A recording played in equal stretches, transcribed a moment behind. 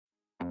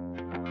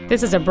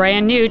This is a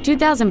brand new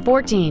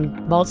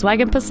 2014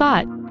 Volkswagen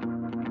Passat.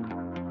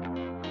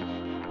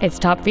 Its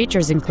top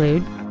features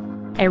include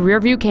a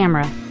rear-view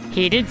camera,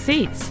 heated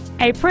seats,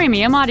 a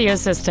premium audio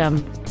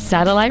system,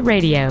 satellite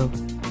radio,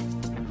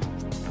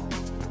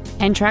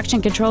 and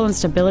traction control and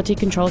stability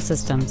control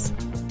systems.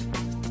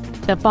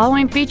 The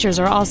following features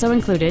are also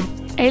included: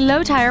 a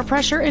low tire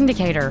pressure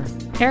indicator,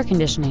 air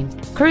conditioning,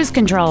 cruise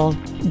control,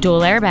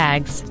 dual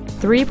airbags,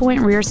 3-point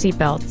rear seat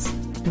belts,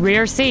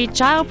 rear seat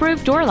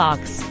child-proof door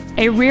locks,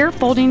 a rear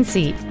folding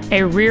seat,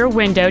 a rear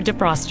window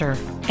defroster,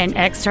 an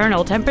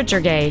external temperature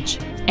gauge,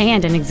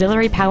 and an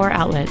auxiliary power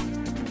outlet.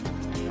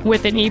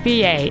 With an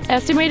EPA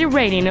estimated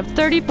rating of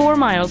 34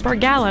 miles per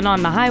gallon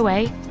on the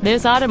highway,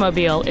 this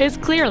automobile is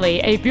clearly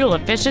a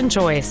fuel-efficient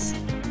choice.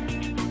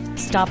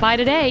 Stop by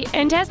today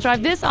and test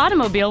drive this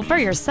automobile for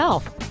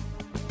yourself.